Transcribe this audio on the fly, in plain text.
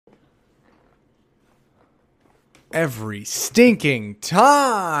every stinking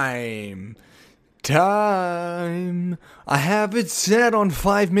time. I have it set on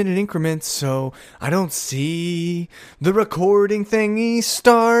 5-minute increments so I don't see the recording thingy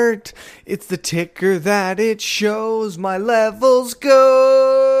start. It's the ticker that it shows my levels go.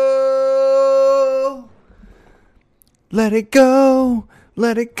 Let it go.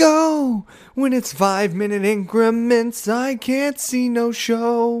 Let it go. When it's 5-minute increments, I can't see no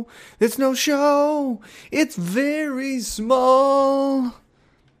show. There's no show. It's very small.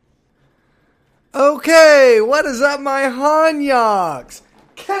 Okay, what is up, my Hanyaks?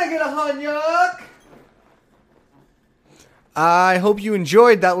 Can I get a Hanyak? I hope you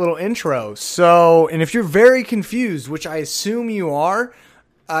enjoyed that little intro. So, and if you're very confused, which I assume you are,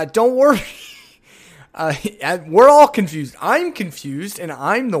 don't worry. We're all confused. I'm confused, and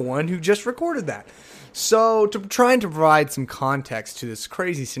I'm the one who just recorded that. So, to trying to provide some context to this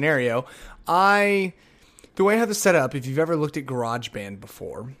crazy scenario, the way I have this set up, if you've ever looked at GarageBand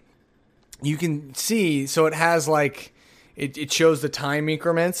before, you can see, so it has like, it shows the time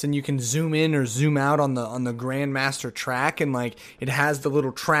increments, and you can zoom in or zoom out on the Grandmaster track, and like it has the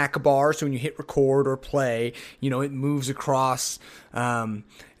little track bar, so when you hit record or play, it moves across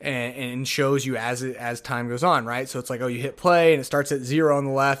and shows you as time goes on, right? So it's like, you hit play and it starts at 0 on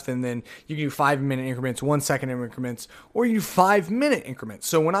the left, and then you can do 5-minute increments, 1 second increments, or you do 5-minute increments.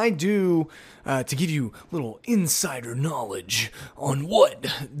 So when I do, to give you little insider knowledge on what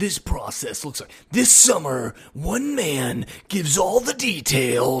this process looks like, this summer, one man gives all the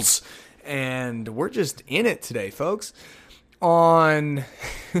details, and we're just in it today, folks. To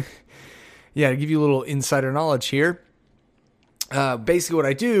give you a little insider knowledge here. Basically what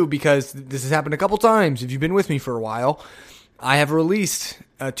I do, because this has happened a couple times, if you've been with me for a while, I have released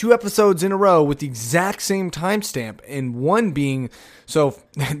 2 episodes in a row with the exact same timestamp, and one being, so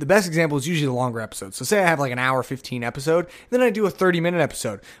the best example is usually the longer episode. So say I have like an hour 15 episode, then I do a 30-minute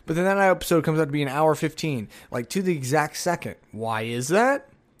episode, but then that episode comes out to be an hour 15, like to the exact second. Why is that?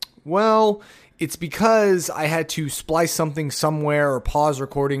 Well, it's because I had to splice something somewhere or pause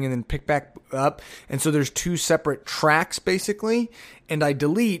recording and then pick back up. And so there's 2 separate tracks basically. And I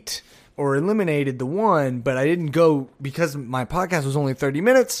delete or eliminated the one, but I didn't go, because my podcast was only 30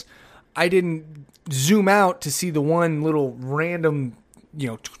 minutes, I didn't zoom out to see the one little random,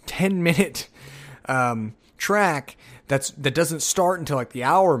 10-minute track that doesn't start until like the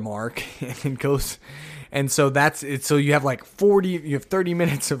hour mark and goes. And so that's it. So you have like 30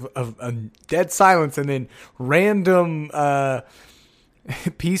 minutes of dead silence, and then random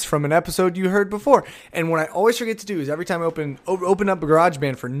piece from an episode you heard before. And what I always forget to do is every time I open up a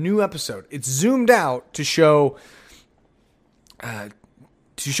GarageBand for a new episode, it's zoomed out to show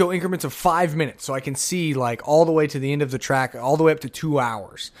increments of 5 minutes, so I can see like all the way to the end of the track, all the way up to 2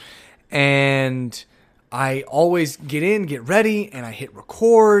 hours. And I always get ready, and I hit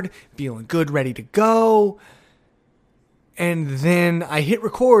record, feeling good, ready to go. And then I hit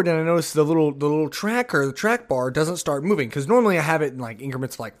record, and I notice the little tracker, the track bar, doesn't start moving. Because normally I have it in like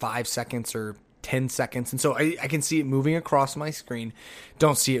increments of like 5 seconds or 10 seconds. And so I can see it moving across my screen.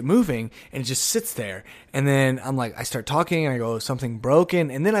 Don't see it moving, and it just sits there. And then I'm like, I start talking, and I go, something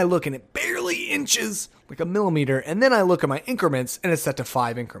broken. And then I look, and it barely inches, like a millimeter. And then I look at my increments, and it's set to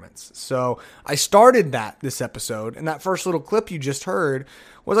 5 increments. So I started this episode, and that first little clip you just heard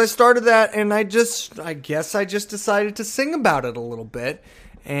was I started that, and I guess I just decided to sing about it a little bit.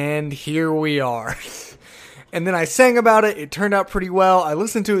 And here we are. And then I sang about it. It turned out pretty well. I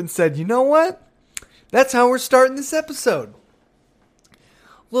listened to it and said, you know what? That's how we're starting this episode.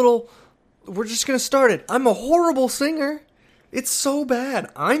 We're just going to start it. I'm a horrible singer. It's so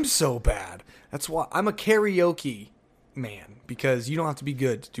bad. I'm so bad. That's why I'm a karaoke man, because you don't have to be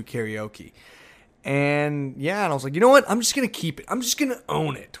good to do karaoke. And I was like, you know what? I'm just going to keep it. I'm just going to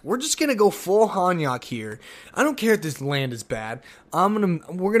own it. We're just going to go full Hanyak here. I don't care if this land is bad. We're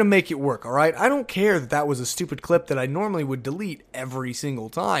going to make it work, all right? I don't care that was a stupid clip that I normally would delete every single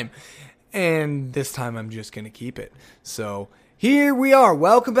time. And this time I'm just going to keep it. So here we are.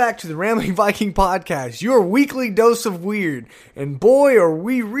 Welcome back to the Rambling Viking Podcast, your weekly dose of weird. And boy, are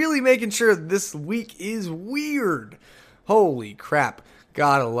we really making sure this week is weird. Holy crap.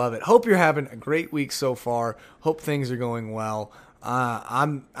 Gotta love it. Hope you're having a great week so far. Hope things are going well.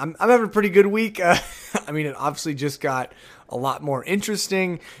 I'm having a pretty good week. It obviously just got a lot more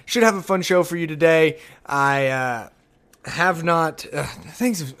interesting. Should have a fun show for you today. I have not. I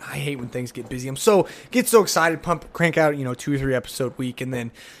hate when things get busy. Get so excited, crank out 2 or 3 episode week, and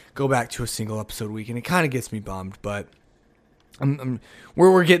then go back to a single episode week, and it kind of gets me bummed. But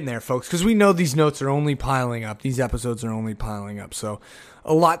We're getting there, folks, because we know these notes are only piling up. These episodes are only piling up. So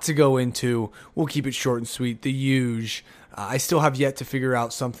a lot to go into. We'll keep it short and sweet. The huge. I still have yet to figure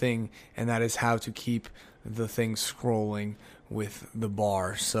out something, and that is how to keep the thing scrolling with the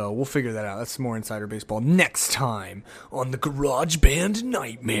bar. So we'll figure that out. That's more Insider Baseball next time on the Garage Band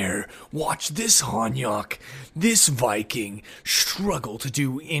Nightmare. Watch this Hanyok, this Viking, struggle to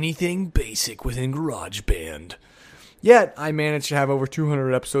do anything basic within Garage Band. Yet, I managed to have over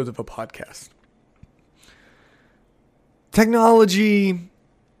 200 episodes of a podcast. Technology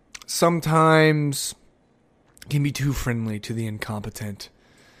sometimes can be too friendly to the incompetent.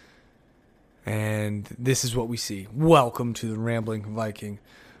 And this is what we see. Welcome to the Rambling Viking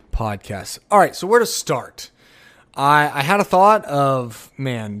podcast. All right, so where to start? I had a thought of,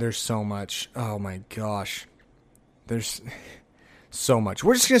 man, there's so much. Oh my gosh. There's so much.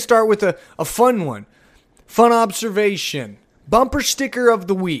 We're just going to start with a fun one. Fun observation. Bumper sticker of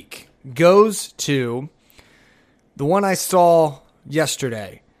the week goes to the one I saw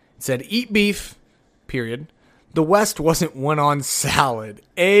yesterday. It said, eat beef, period. The West wasn't one on salad.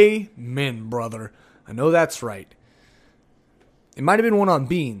 Amen, brother. I know that's right. It might have been one on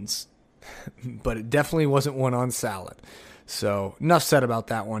beans, but it definitely wasn't one on salad. So, enough said about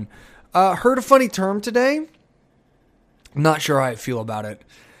that one. Heard a funny term today. I'm not sure how I feel about it.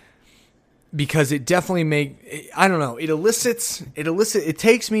 Because it definitely I don't know, it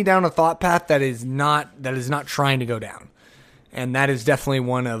takes me down a thought path that is not trying to go down. And that is definitely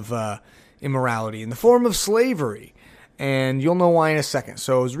one of immorality in the form of slavery. And you'll know why in a second.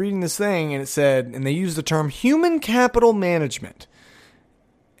 So I was reading this thing and it said, and they used the term human capital management.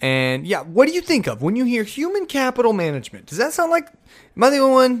 And yeah, what do you think of when you hear human capital management? Does that sound like, am I the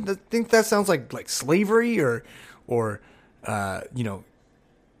only one that think that sounds like slavery or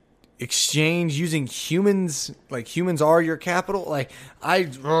exchange using humans, like humans are your capital?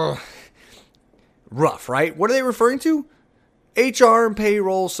 Rough, right? What are they referring to? HR and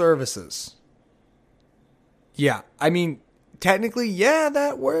payroll services. Yeah, I mean, technically, yeah,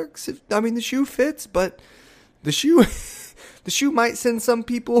 that works. The shoe fits, but the shoe might send some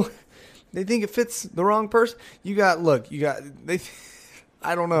people, they think it fits the wrong person. I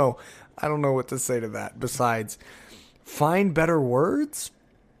don't know what to say to that besides find better words.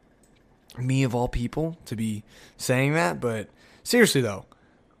 Me of all people to be saying that, but seriously though,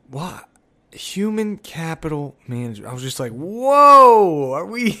 what? Human capital management. I was just like, whoa,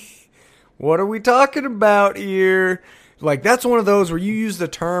 what are we talking about here? Like, that's one of those where you use the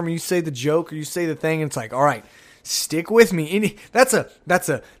term, or you say the joke, or you say the thing, and it's like, all right, stick with me. That's all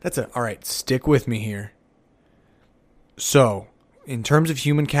right, stick with me here. So, in terms of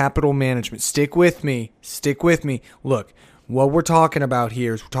human capital management, stick with me. Look, what we're talking about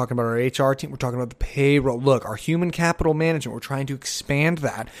here is we're talking about our HR team. We're talking about the payroll. Look, our human capital management, we're trying to expand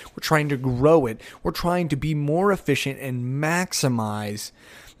that. We're trying to grow it. We're trying to be more efficient and maximize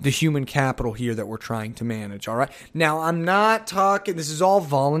the human capital here that we're trying to manage. All right. Now, I'm not talking, this is all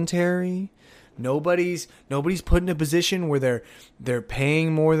voluntary. Nobody's put in a position where they're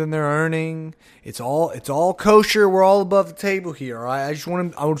paying more than they're earning. It's all kosher. We're all above the table here. All right. I just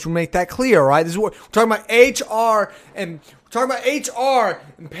want to make that clear. All right. This is what we're talking about. HR and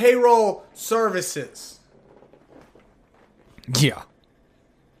payroll services. Yeah.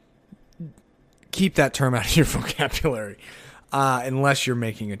 Keep that term out of your vocabulary, unless you're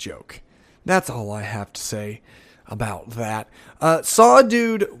making a joke. That's all I have to say about that. Saw a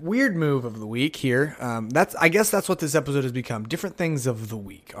dude, weird move of the week here. I guess that's what this episode has become. Different things of the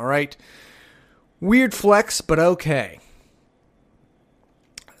week, all right? Weird flex, but okay.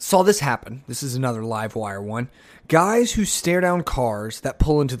 Saw this happen. This is another live wire one. Guys who stare down cars that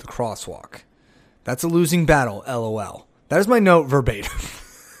pull into the crosswalk. That's a losing battle, LOL. That is my note verbatim.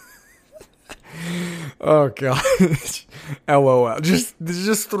 Oh, God. LOL.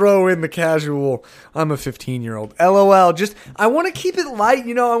 Just throw in the casual, I'm a 15-year-old. LOL. I want to keep it light,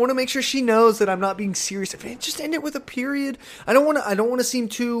 I want to make sure she knows that I'm not being serious. Just end it with a period. I don't want to seem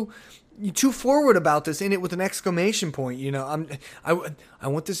too forward about this. End it with an exclamation point. I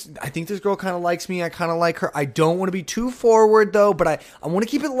want this. I think this girl kind of likes me. I kind of like her. I don't want to be too forward though, but I want to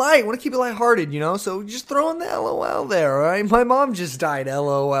keep it light. I want to keep it lighthearted, So just throw in the LOL there, all right? My mom just died,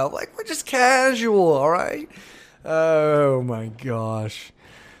 LOL. Like, we're just casual, all right? Oh my gosh.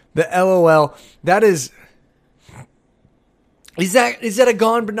 The LOL. That is that a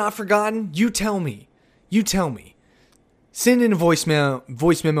gone but not forgotten? You tell me. Send in a voice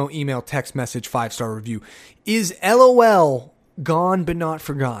memo, email, text message, 5-star review. Is LOL gone but not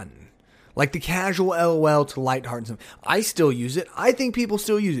forgotten? Like the casual LOL to lighthearted something. I still use it. I think people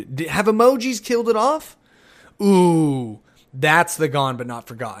still use it. Have emojis killed it off? Ooh, That's the gone but not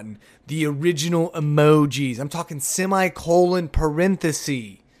forgotten. The original emojis. I'm talking semicolon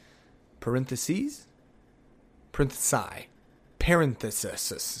parenthesis. Parentheses? Parenthesi.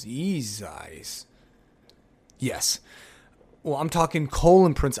 Parenthesis. Eyes. Yes. Well, I'm talking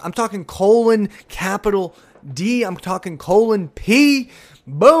colon parenthesis. I'm talking colon capital D. I'm talking colon P.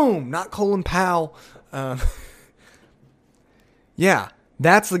 Boom. Not colon pal. Yeah.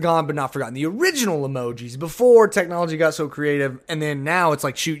 That's the gone but not forgotten. The original emojis before technology got so creative. And then now it's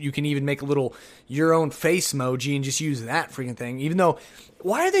like, shoot, you can even make your own face emoji and just use that freaking thing. Even though,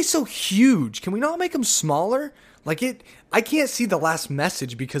 why are they so huge? Can we not make them smaller? I can't see the last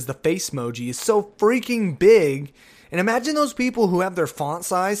message because the face emoji is so freaking big. And imagine those people who have their font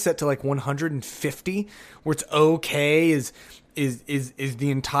size set to like 150, where it's okay is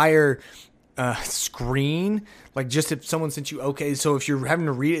the entire screen. Like, just if someone sent you okay, so if you're having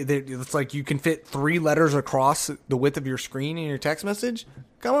to read it, it's like you can fit 3 letters across the width of your screen in your text message.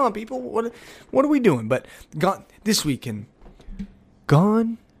 Come on, people, what are we doing? But this weekend,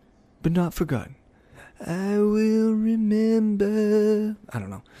 gone but not forgotten. I will remember. I don't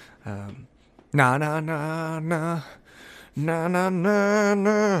know. Na na na na na na na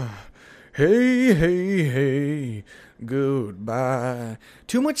na. Hey. Goodbye.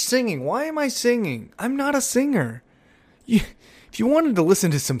 Too much singing. Why am I singing? I'm not a singer. If you wanted to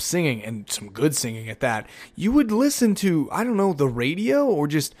listen to some singing, and some good singing at that, you would listen to, I don't know, the radio or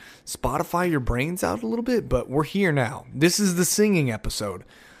just Spotify your brains out a little bit. But we're here now. This is the singing episode.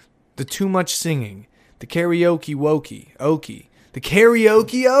 The too much singing. The karaoke okie. The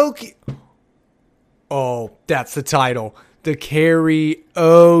karaoke okie. Oh, that's the title. The karaoke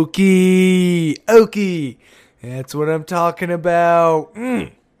okie. That's what I'm talking about.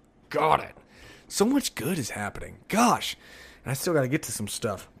 Got it. So much good is happening. Gosh. And I still got to get to some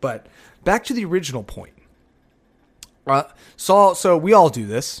stuff. But back to the original point. So we all do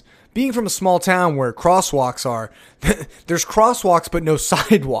this. Being from a small town where crosswalks are, there's crosswalks but no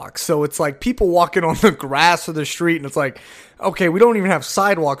sidewalks. So it's like people walking on the grass of the street, and it's like, okay, we don't even have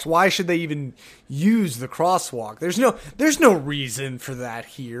sidewalks. Why should they even use the crosswalk? There's no reason for that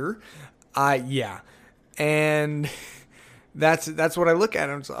here. Yeah. And that's what I look at.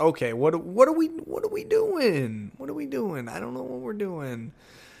 I'm like, okay, what are we doing? What are we doing? I don't know what we're doing.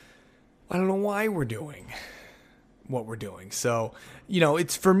 I don't know why we're doing what we're doing. So,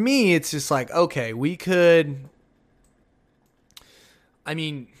 it's, for me, it's just like, okay, we could, I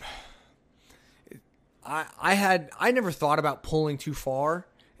mean, I never thought about pulling too far,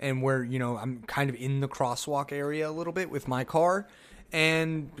 and where, I'm kind of in the crosswalk area a little bit with my car.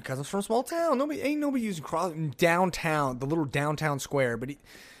 And because I'm from a small town, nobody using downtown, the little downtown square.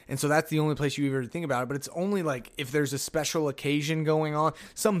 And so that's the only place you ever think about it. But it's only like if there's a special occasion going on,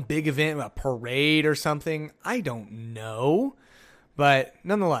 some big event, a parade or something. I don't know. But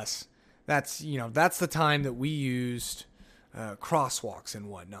nonetheless, that's the time that we used crosswalks and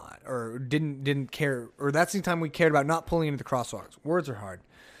whatnot, or didn't care, or that's the time we cared about not pulling into the crosswalks. Words are hard.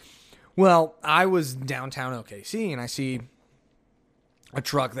 Well, I was downtown OKC, and I see a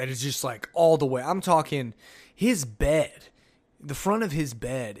truck that is just like all the way. I'm talking his bed. The front of his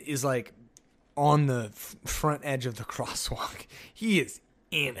bed is like on the front edge of the crosswalk. He is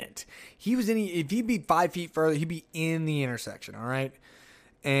in it. If he'd be 5 feet further, he'd be in the intersection. All right.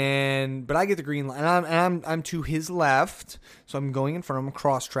 But I get the green light, and I'm to his left. So I'm going in front of him,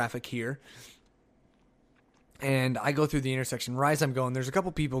 cross traffic here. And I go through the intersection. Right as I'm going, there's a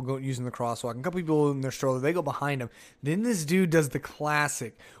couple people using the crosswalk, and a couple people in their stroller. They go behind him. Then this dude does the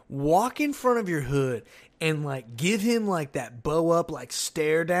classic: walk in front of your hood and like give him like that bow up, like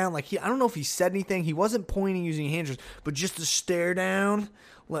stare down. Like I don't know if he said anything. He wasn't pointing using hand gestures, but just a stare down,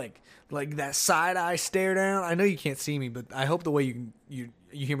 like that side eye stare down. I know you can't see me, but I hope the way you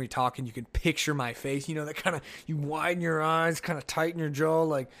hear me talking, you can picture my face. That kind of, you widen your eyes, kind of tighten your jaw,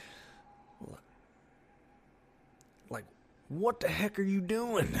 like, what the heck are you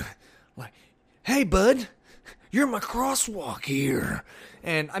doing? Like, hey, bud, you're in my crosswalk here.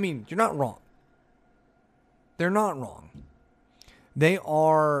 And, I mean, you're not wrong. They're not wrong. They're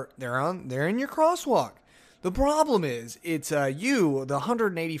in your crosswalk. The problem is, it's you, the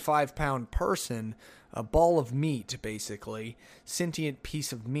 185-pound person, a ball of meat, basically, sentient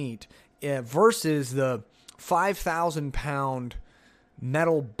piece of meat, versus the 5,000-pound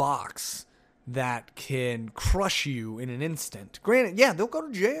metal box that can crush you in an instant. Granted, yeah, they'll go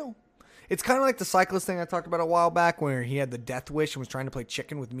to jail. It's kind of like the cyclist thing I talked about a while back, where he had the death wish and was trying to play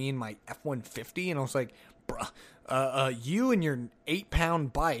chicken with me in my F-150, and I was like, bruh, you and your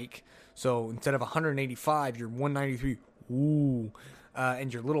 8-pound bike, so instead of 185, you're 193. Ooh,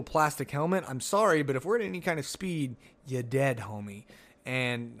 and your little plastic helmet, I'm sorry, but if we're at any kind of speed, you're dead, homie.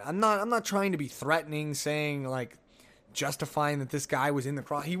 And I'm not trying to be threatening, saying like justifying that this guy was in the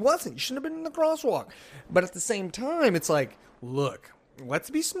cross. He wasn't. You shouldn't have been in the crosswalk. But at the same time, it's like, look, let's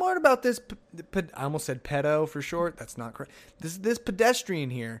be smart about this. I almost said pedo for short. That's not correct. This pedestrian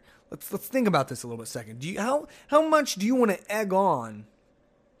here. Let's think about this a little bit second. How much do you want to egg on?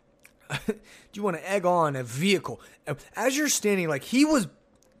 Do you want to egg on a vehicle as you're standing? Like he was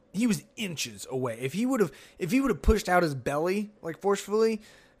inches away. If he would have pushed out his belly like forcefully,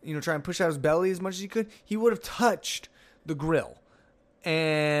 try and push out his belly as much as he could, he would have touched the grill.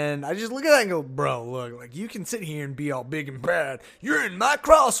 And I just look at that and go, bro, look, like you can sit here and be all big and bad. You're in my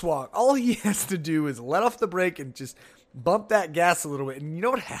crosswalk. All he has to do is let off the brake and just bump that gas a little bit. And you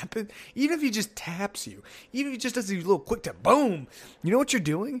know what happens? Even if he just taps you, even if he just does a little quick tap, boom, you know what you're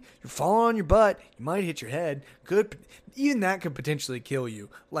doing? You're falling on your butt. You might hit your head. Even that could potentially kill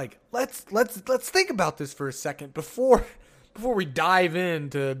you. Like, let's think about this for a second before we dive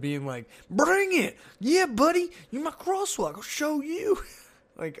into being like, bring it. Yeah, buddy, you're my crosswalk. I'll show you.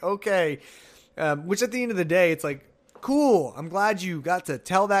 Like, okay. Which at the end of the day, it's like, cool. I'm glad you got to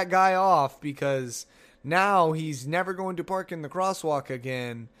tell that guy off because now he's never going to park in the crosswalk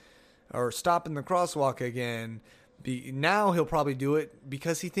again or stop in the crosswalk again. Now he'll probably do it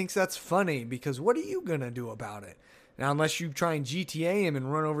because he thinks that's funny. Because what are you going to do about it? Now, unless you try and GTA him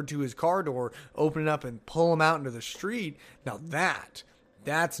and run over to his car door, open it up and pull him out into the street, now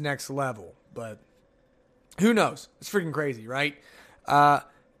that's next level. But who knows? It's freaking crazy, right?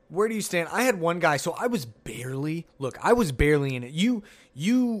 Where do you stand? I had one guy, so I was barely in it.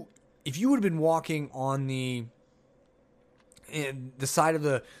 If you would have been walking on the side of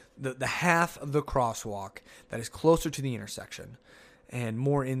the half of the crosswalk that is closer to the intersection, and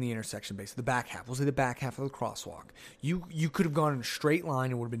more in the intersection base, the back half. We'll say the back half of the crosswalk. You could have gone in a straight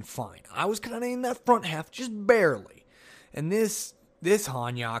line and would have been fine. I was kind of in that front half, just barely. And this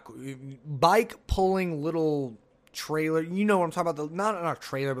Hanyak, bike pulling little trailer, you know what I'm talking about? Not a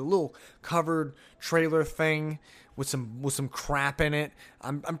trailer, but a little covered trailer thing with some crap in it.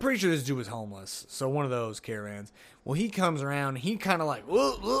 I'm pretty sure this dude was homeless. So one of those caravans. Well, he comes around, he kind of like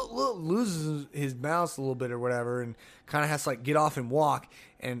loses his balance a little bit or whatever, and kind of has to like get off and walk.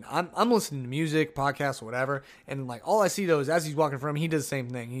 And I'm listening to music, podcasts, or whatever, and like all I see though is as he's walking from him, he does the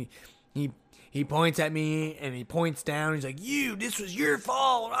same thing. He points at me and he points down. He's like, this was your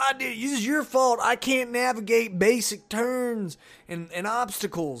fault. This is your fault. I can't navigate basic turns and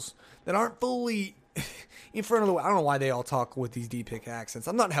obstacles that aren't fully in front of the way. I don't know why they all talk with these deep-pick accents.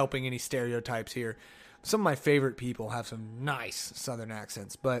 I'm not helping any stereotypes here. Some of my favorite people have some nice Southern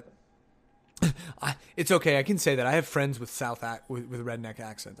accents, but it's okay. I can say that I have friends with with redneck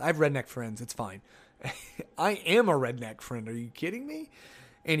accents. I have redneck friends. It's fine. I am a redneck friend. Are you kidding me?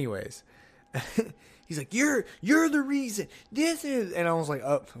 Anyways, he's like, you're the reason this is, and I was like,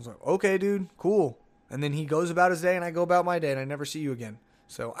 okay, dude, cool. And then he goes about his day, and I go about my day, and I never see you again.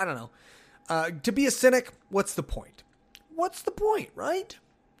 So I don't know. To be a cynic, what's the point? What's the point, right?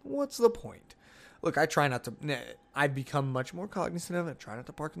 What's the point? Look, I try not to. I've become much more cognizant of it. I try not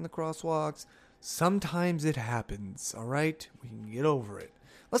to park in the crosswalks. Sometimes it happens, all right? We can get over it.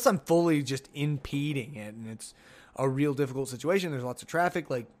 Unless I'm fully just impeding it and it's a real difficult situation. There's lots of traffic.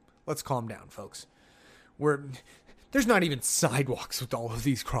 Like, let's calm down, folks. There's not even sidewalks with all of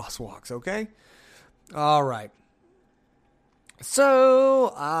these crosswalks, okay? All right.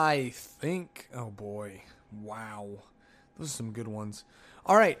 So, I think... Oh, boy. Wow. Those are some good ones.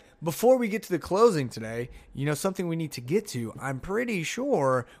 All right, before we get to the closing today, something we need to get to. I'm pretty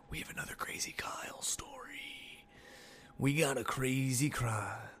sure we have another Crazy Kyle story. We got a Crazy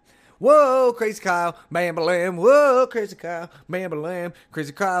Kyle. Whoa, Crazy Kyle, bam, bam. Whoa, Crazy Kyle, bam, bam.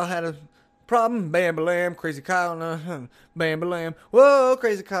 Crazy Kyle had a problem, bam, bam. Crazy Kyle, bam, bam. Whoa,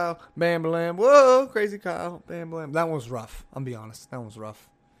 Crazy Kyle, bam, bam. Whoa, Crazy Kyle, bam, bam. That was rough. I'll be honest, that was rough.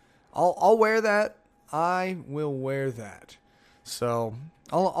 I'll wear that. I will wear that. So,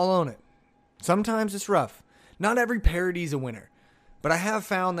 I'll own it. Sometimes it's rough. Not every parody's a winner. But I have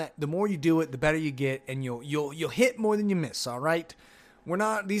found that the more you do it, the better you get, and you'll hit more than you miss, all right?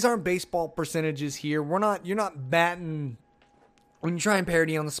 These aren't baseball percentages here. You're not batting, when you try and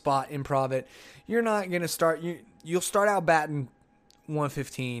parody on the spot, improv it, you're not going to start, you'll start out batting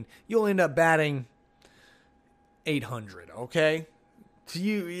 115. You'll end up batting 800, okay? To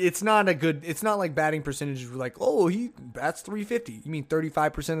you, it's not like batting percentages were like, oh, he bats 350. You mean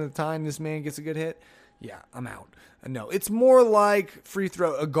 35% of the time this man gets a good hit? yeah, I'm out. No, it's more like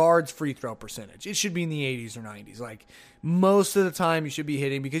a guard's free throw percentage. It should be in the 80s or 90s. Like most of the time you should be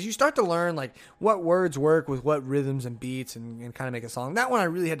hitting because you start to learn like what words work with what rhythms and beats and kind of make a song. That one I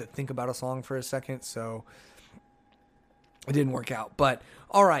really had to think about a song for a second, so it didn't work out. But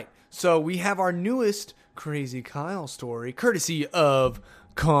all right, so we have our newest Crazy Kyle story, courtesy of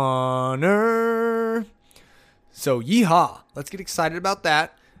Connor. So yeehaw, let's get excited about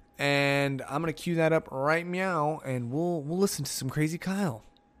that. And I'm going to cue that up right meow, and we'll listen to some Crazy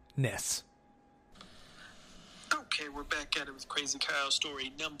Kyle-ness. Okay, we're back at it with Crazy Kyle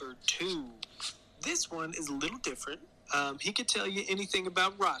story number 2. This one is a little different. He could tell you anything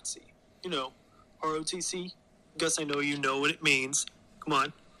about ROTC. You know, ROTC. Gus, I know you know what it means. Come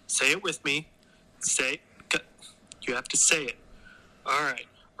on, say it with me. You have to say it. All right.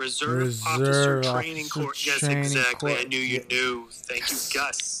 Reserve Officer Training Court. Yes, exactly. I knew you knew. Thank you,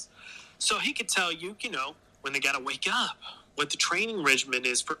 Gus. So he could tell you, you know, when they got to wake up, what the training regimen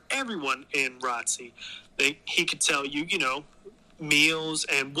is for everyone in ROTC. He could tell you, you know, meals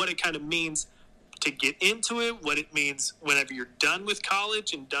and what it kind of means to get into it, what it means whenever you're done with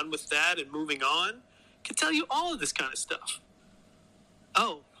college and done with that and moving on. He could tell you all of this kind of stuff.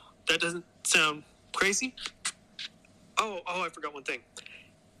 Oh, that doesn't sound crazy? Oh, I forgot one thing.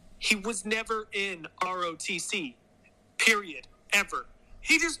 He was never in ROTC, period, ever.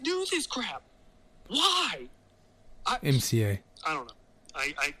 He just knew this crap. Why? MCA. I don't know.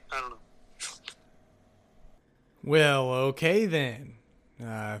 I don't know. Well, okay then.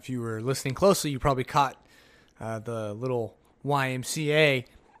 If you were listening closely, you probably caught the little YMCA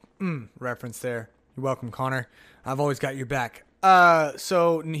reference there. You're welcome, Connor. I've always got your back.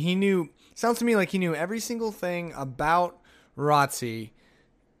 So he knew, sounds to me like he knew every single thing about ROTC,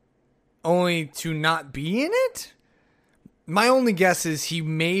 only to not be in it? My only guess is he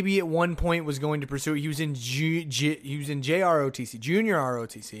maybe at one point was going to pursue it. He was in JROTC, junior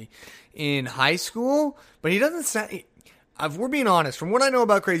ROTC, in high school, but he doesn't sound, if we're being honest, from what I know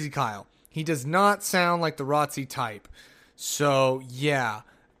about Crazy Kyle, he does not sound like the ROTC type. So, yeah,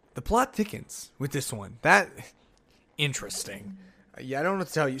 the plot thickens with this one. That, interesting. Yeah, I don't know what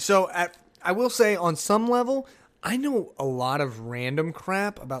to tell you. So, I will say, on some level, I know a lot of random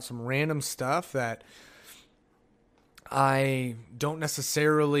crap about some random stuff that I don't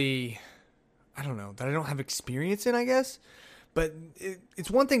necessarily, I don't know, that I don't have experience in, I guess. But it's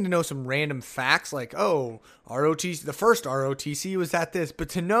one thing to know some random facts like, oh, ROTC, the first ROTC was at this. But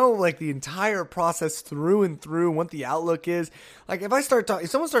to know like the entire process through and through and what the outlook is, like if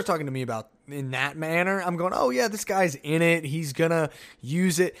someone starts talking to me about in that manner, I'm going, oh yeah, this guy's in it. He's going to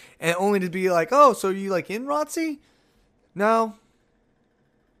use it. And only to be like, oh, so you like in ROTC? No.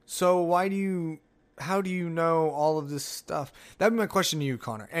 So how do you know all of this stuff? That'd be my question to you,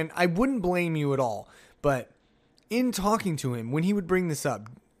 Connor. And I wouldn't blame you at all. But in talking to him, when he would bring this up,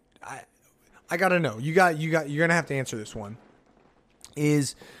 I gotta know. You're gonna have to answer this one.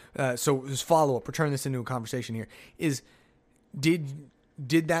 So his follow up. We're turning this into a conversation here.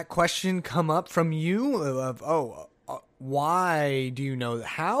 Did that question come up from you? Why do you know that?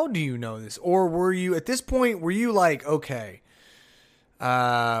 How do you know this? Or were you at this point? Were you like, okay?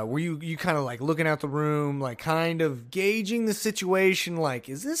 Were you kind of like looking out the room, like kind of gauging the situation? Like,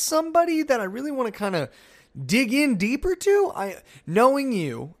 is this somebody that I really want to kind of dig in deeper to? Knowing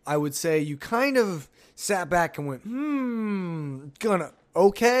you, I would say you kind of sat back and went,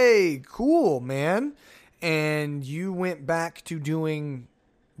 okay, cool, man. And you went back to doing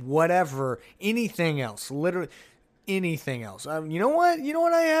whatever, anything else, literally anything else. You know what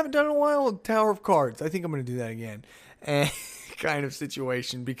I haven't done in a while? Tower of Cards. I think I'm going to do that again. And kind of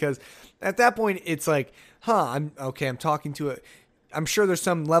situation, because at that point it's like, I'm talking to it. I'm sure there's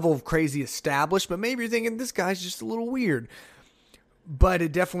some level of crazy established, but maybe you're thinking this guy's just a little weird. But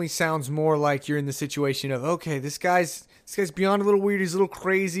it definitely sounds more like you're in the situation of, okay, this guy's beyond a little weird. He's a little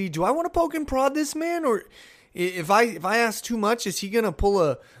crazy. Do I want to poke and prod this man? Or if I ask too much, is he going to pull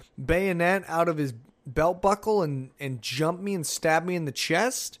a bayonet out of his belt buckle and jump me and stab me in the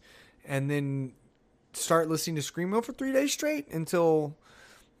chest and then start listening to Screamo for 3 days straight until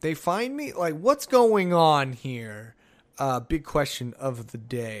they find me? Like, what's going on here? Big question of the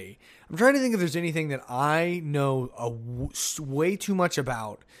day. I'm trying to think if there's anything that I know way too much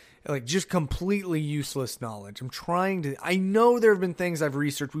about, like just completely useless knowledge. I know there have been things I've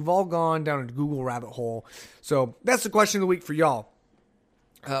researched. We've all gone down a Google rabbit hole. So that's the question of the week for y'all.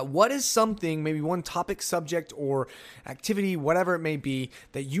 What is something, maybe one topic, subject, or activity, whatever it may be,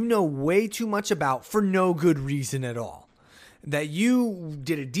 that you know way too much about for no good reason at all? That you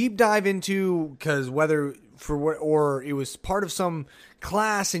did a deep dive into, because whether or it was part of some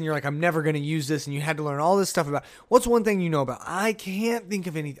class and you're like, I'm never going to use this, and you had to learn all this stuff about, what's one thing you know about? I can't think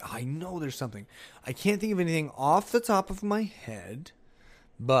of anything. I know there's something. I can't think of anything off the top of my head,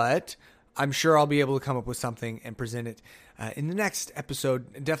 but I'm sure I'll be able to come up with something and present it in the next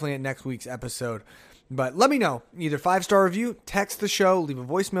episode, definitely at next week's episode. But let me know. Either 5-star review, text the show, leave a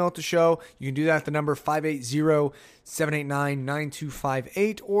voicemail at the show. You can do that at the number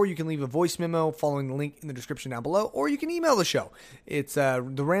 580-789-9258, or you can leave a voice memo following the link in the description down below, or you can email the show. It's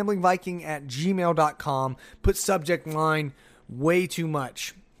theramblingviking@gmail.com. Put subject line, way too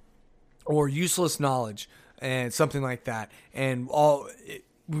much, or useless knowledge, and something like that. And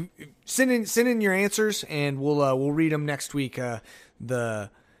send in your answers, and we'll read them next week.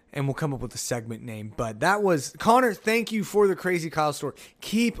 And we'll come up with a segment name. But that was Connor. Thank you for the Crazy Kyle story.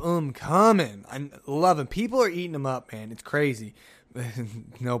 Keep them coming. I love them. People are eating them up, man. It's crazy.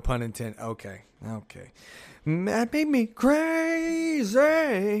 No pun intended. Okay. That made me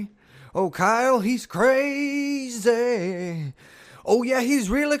crazy. Oh, Kyle, he's crazy. Oh, yeah, he's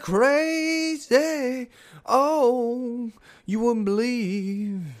really crazy. Oh, you wouldn't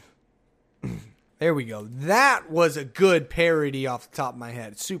believe. There we go. That was a good parody off the top of my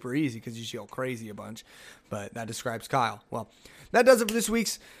head. It's super easy because you yell crazy a bunch, but that describes Kyle. Well, that does it for this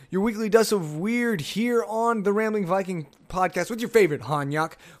week's Your Weekly Dose of Weird here on the Rambling Viking podcast with your favorite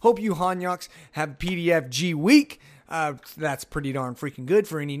Hanyak. Hope you Hanyaks have PDFG week. That's pretty darn freaking good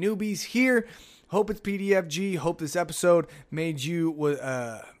for any newbies here. Hope it's PDFG. Hope this episode made you,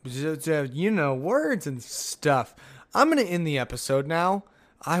 words and stuff. I'm going to end the episode now.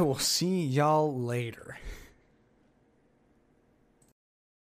 I will see y'all later.